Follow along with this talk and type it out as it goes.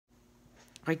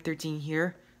Mike 13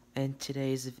 here, and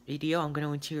today's video I'm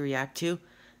going to react to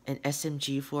an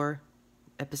SMG4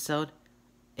 episode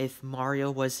if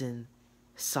Mario was in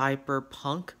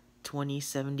Cyberpunk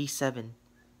 2077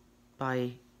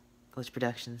 by Glitch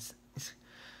Productions.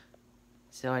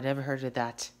 So I never heard of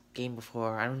that game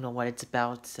before. I don't know what it's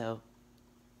about, so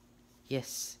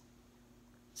yes.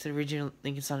 So the original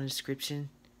link is on the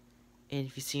description, and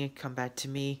if you see it, come back to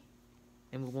me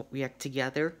and we'll react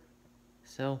together.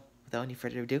 So without any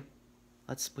further ado,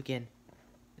 let's begin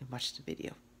and watch the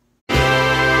video.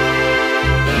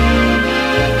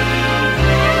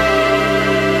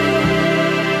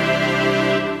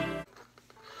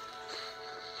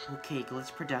 Okay,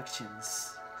 Glitch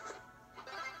Productions.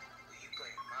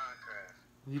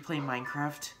 We play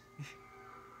Minecraft.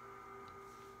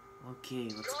 Okay,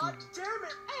 let's go. God damn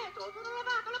it!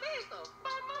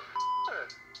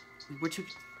 What you?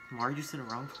 Mario's in the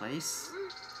wrong place?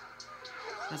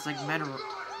 That's like Meta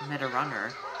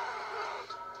Runner.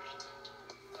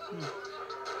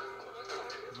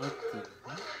 What the?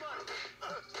 What?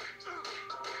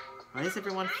 Why is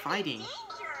everyone fighting?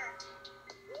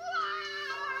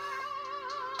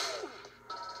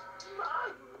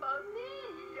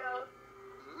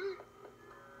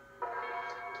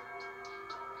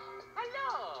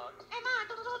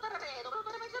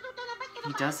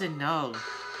 He doesn't know.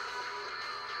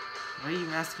 Why are you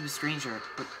asking a stranger?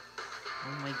 But,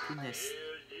 oh my goodness.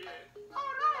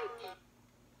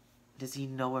 Does he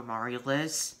know where Mario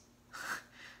lives?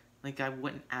 Like, I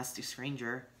wouldn't ask a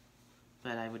stranger,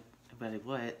 but I would.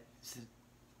 It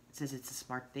says it's a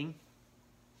smart thing.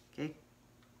 Okay.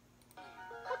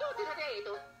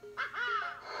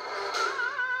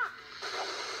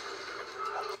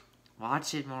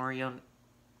 Watch it, Mario.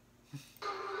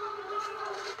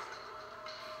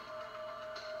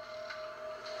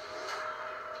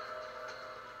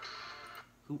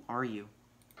 Who are you?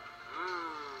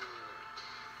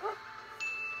 Oh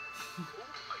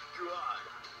my god!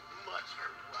 Much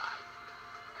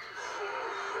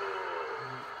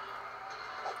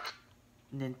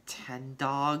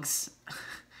Nintendogs?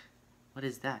 What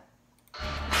is that?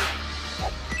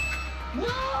 No!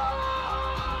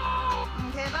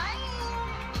 Okay, bye.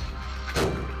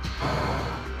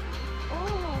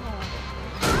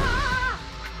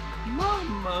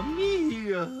 Mamma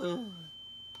mia!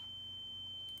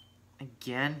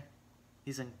 Again?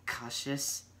 He's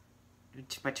unconscious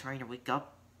by trying to wake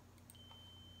up.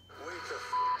 Wake the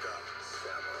fuck up,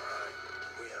 samurai.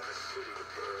 We have a city to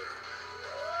burn.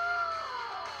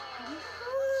 I'm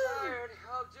tired.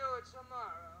 I'll do it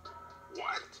tomorrow.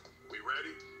 What? We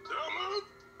ready? Don't move!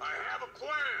 I have a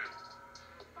plan!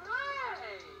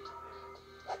 Hey!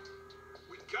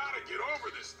 We gotta get over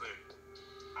this thing.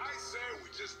 I say we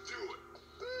just do it.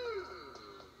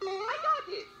 I got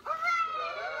it!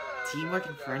 Hooray! Teamwork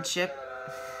and friendship?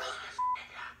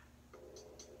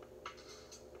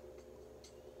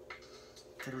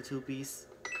 Teletubbies.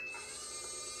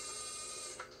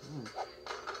 Ooh.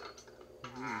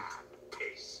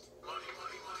 Peace. Money,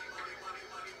 money, money, money, money,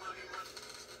 money, money, money.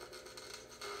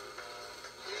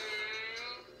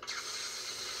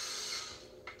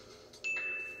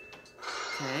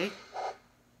 Okay.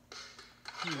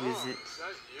 Who is it? Is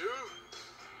that you?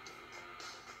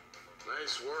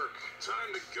 Nice work.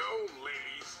 Time to go,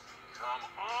 ladies. Come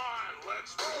on,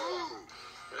 let's move.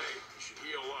 Hey, you should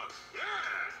heal up. Yeah.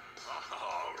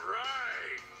 All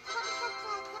right.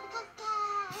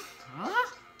 Huh?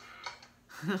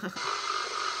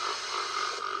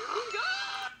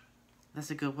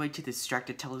 That's a good way to distract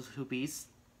the Teletubbies,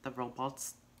 the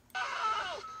robots.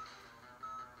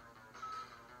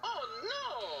 Oh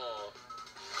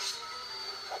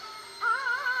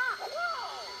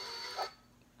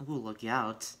no! Ooh, look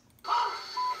out.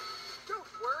 Don't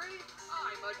worry,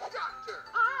 I'm a doctor.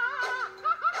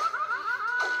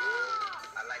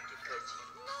 I like it because you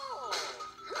No!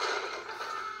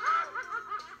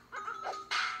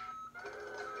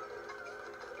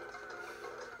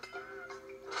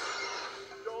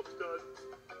 job's done.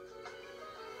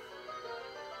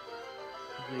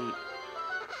 Wait,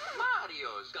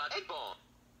 Mario's got a ball.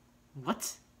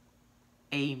 what?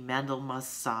 A Mandel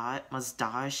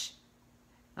mustache?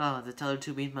 Oh, the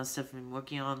Teletubbies must have been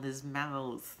working on his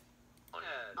mouth.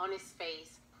 On his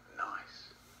face.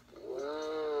 Nice.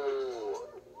 Whoa.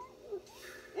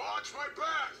 Watch my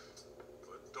back,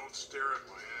 but don't stare at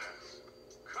my ass.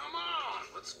 Come on,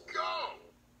 let's go.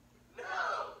 No,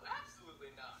 absolutely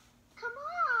not. Come on!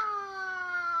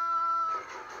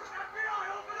 FBI,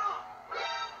 open up!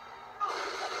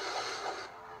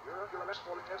 You're under arrest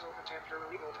for intentional contempt for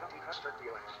illegal county custard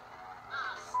dealings.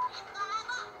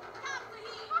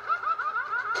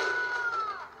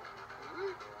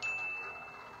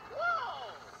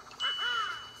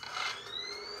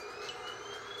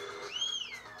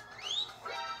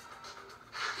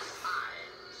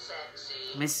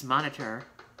 Miss Monitor.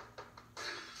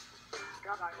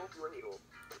 God, I hope you're evil.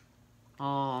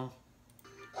 Oh. No,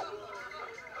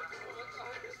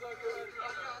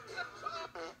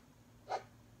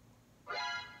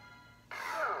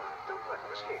 don't let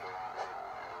him escape.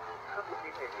 Come with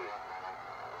me, baby.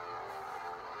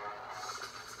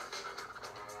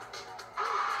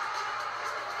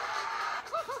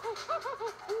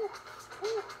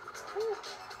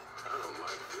 I don't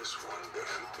like this one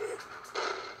damn bit.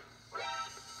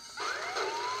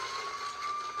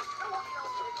 I want you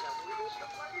to examine legal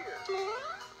stuff right here.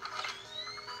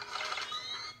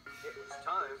 It was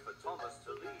time for Thomas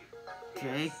to leave. He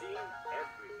Okay. had seen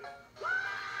everything.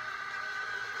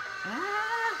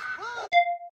 Ah!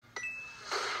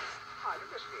 Hi, you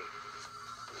missed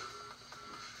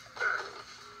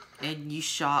me. And you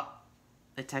shot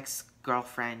the text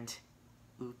girlfriend.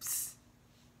 Oops.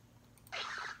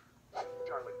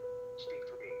 Darling, speak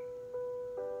for me.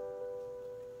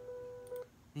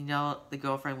 You know, the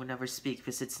girlfriend would never speak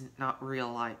because it's not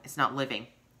real life. It's not living.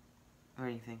 Or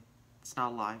anything. It's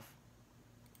not alive.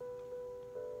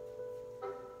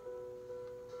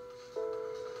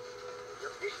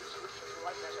 Your patience was just the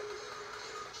right message.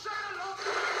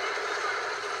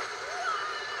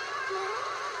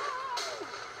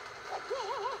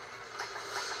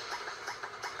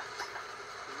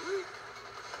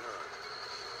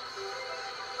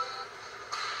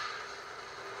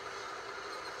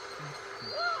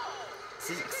 Is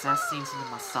this access scenes in the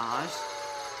massage?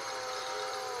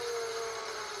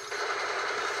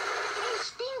 Hey,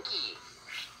 Stinky!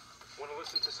 Want to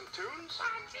listen to some tunes?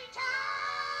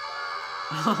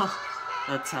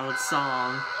 That's how it's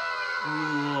song.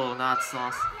 Ooh, not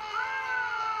sauce.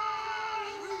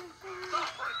 Stop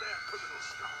right there, criminal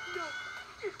scum. No,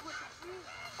 it wasn't me.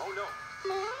 Oh no!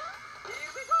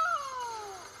 Here we go!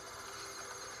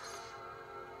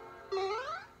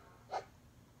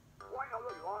 Why hello,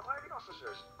 you law-abiding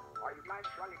officers? Are you guys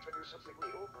trying to do something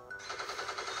legal?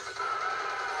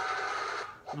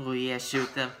 Oh yeah,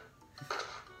 shoot them.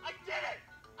 I did it!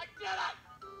 I did it!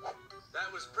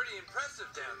 That was pretty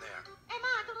impressive down there.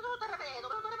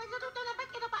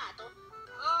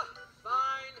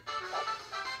 Fine.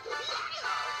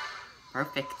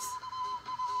 Perfect.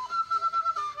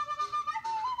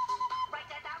 Write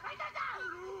that down, write that down!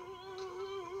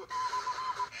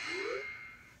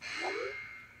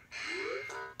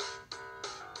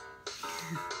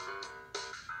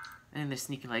 And they're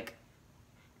sneaking like...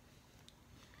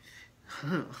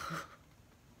 What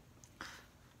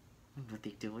are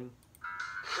they doing?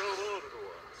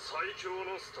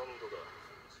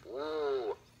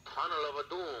 Ooh, Tunnel of a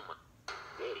Doom.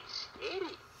 Very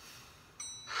scary.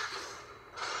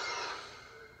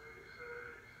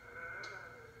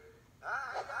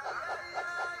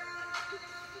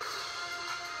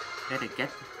 Better get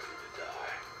them.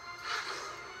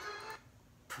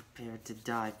 Prepared to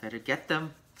die. Better get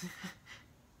them.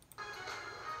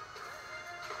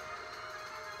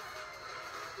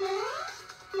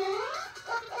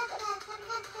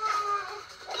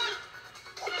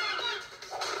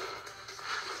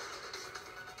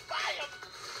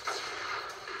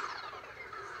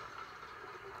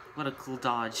 What a cool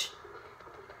dodge.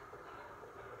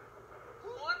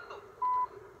 What the?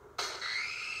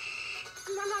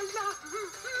 La la la!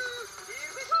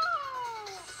 Here we go!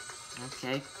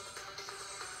 Okay.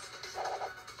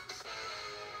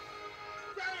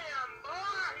 Damn,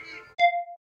 boy!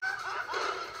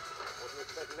 Wasn't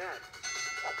expecting that.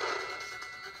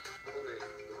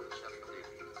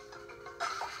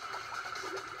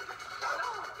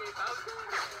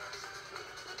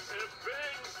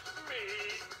 Avenge me!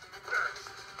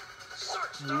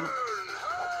 Such Nope. stern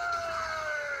hail!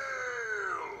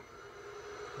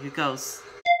 Here goes.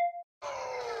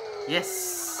 Yes.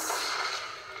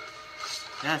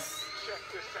 Yes. Check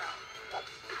this out.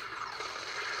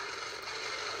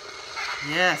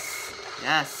 Yes.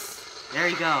 Yes. There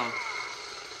you go.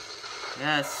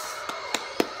 Yes.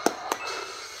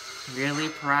 Really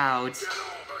proud. Get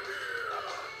over here!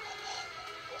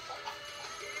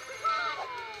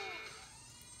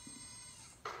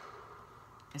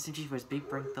 SMG4 is big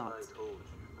brain thoughts. I told you.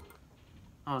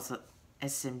 Oh, it's a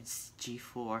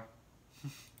SMG4. The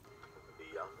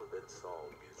alphabet song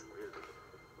is really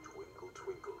Twinkle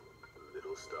Twinkle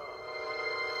Little Star.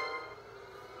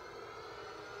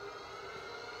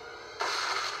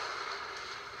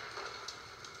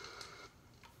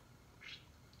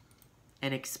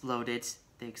 And exploded.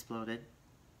 They exploded.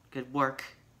 Good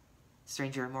work,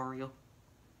 Stranger Memorial.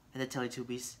 And the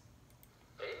Teletubbies.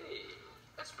 Hey,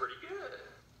 that's pretty good.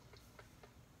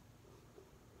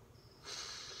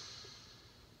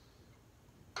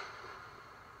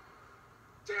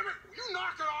 Damn it! Will you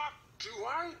knock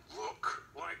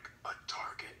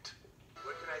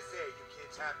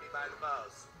have me by the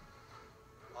balls.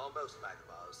 Almost by the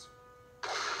balls.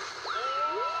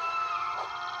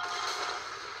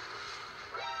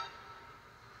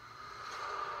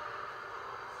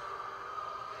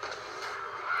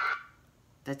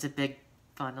 That's a big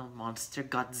final monster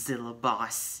Godzilla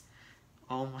boss.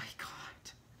 Oh my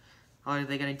god. How are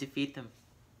they gonna defeat them?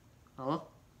 Oh?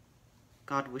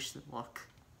 God wish them luck.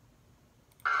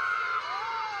 Now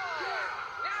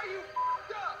you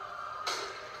fucked up!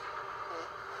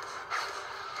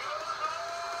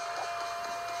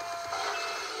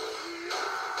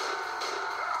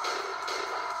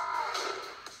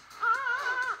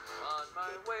 On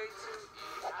my way to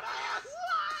eat that ass.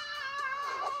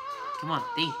 Come on,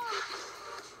 think.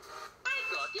 I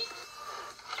got it.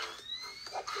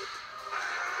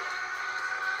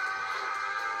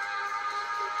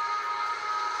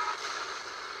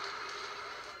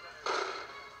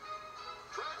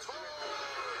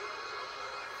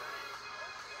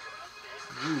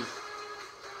 Ooh.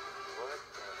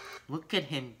 Look at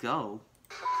him go. You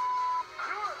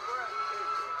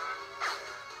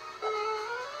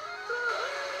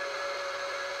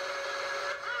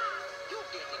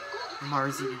getting good.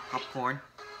 Mars eating popcorn.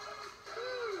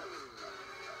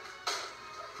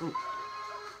 Ooh.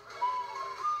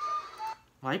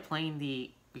 Why playing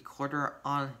the recorder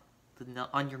on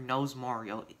on your nose,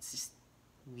 Mario? It's just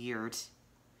weird.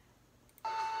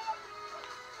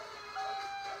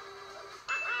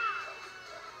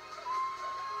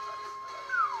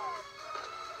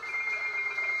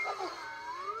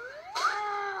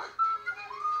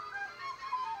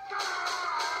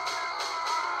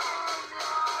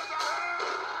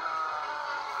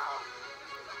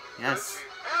 Yes.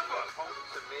 Ever home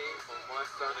to me for my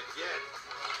son again.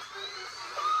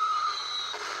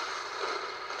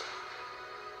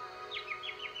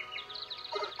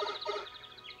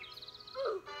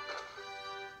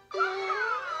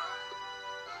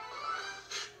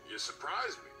 You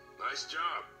surprised me. Nice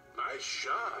job. Nice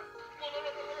shot.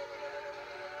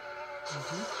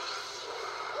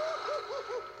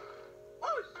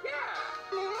 Oh, yeah!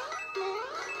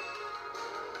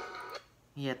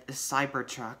 Yeah, the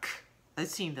Cybertruck. I've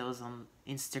seen those on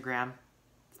Instagram.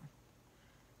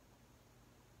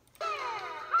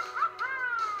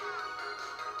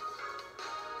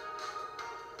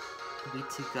 Way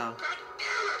to go.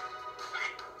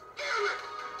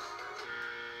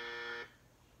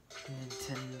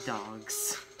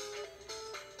 Nintendogs.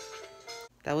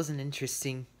 That was an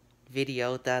interesting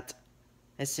video that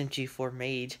SMG4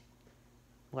 made.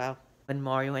 Wow. When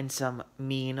Mario and some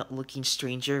mean-looking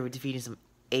stranger were defeating some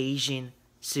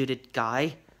Asian-suited guy.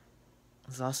 It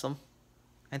was awesome.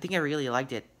 I think I really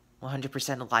liked it.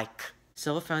 100% like.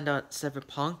 So I found out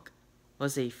Cyberpunk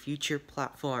was a future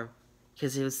platform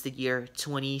because it was the year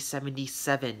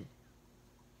 2077.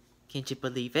 Can't you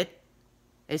believe it?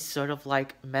 It's sort of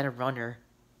like Meta Runner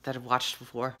that I've watched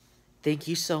before. Thank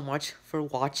you so much for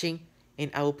watching, and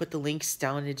I will put the links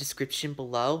down in the description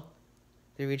below.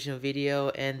 The original video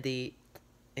and the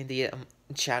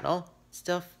channel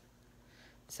stuff.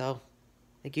 So,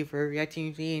 thank you for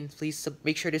reacting to me, and please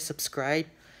make sure to subscribe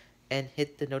and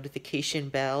hit the notification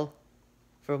bell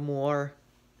for more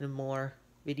and more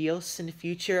videos in the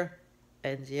future.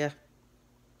 And yeah,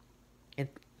 and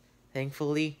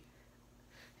thankfully,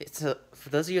 for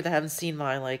those of you that haven't seen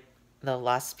my the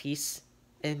last piece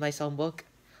in my songbook,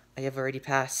 I have already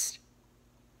passed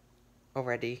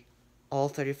all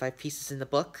 35 pieces in the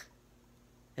book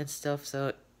and stuff.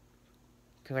 So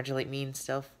congratulate me and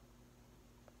stuff,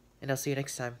 and I'll see you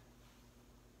next time.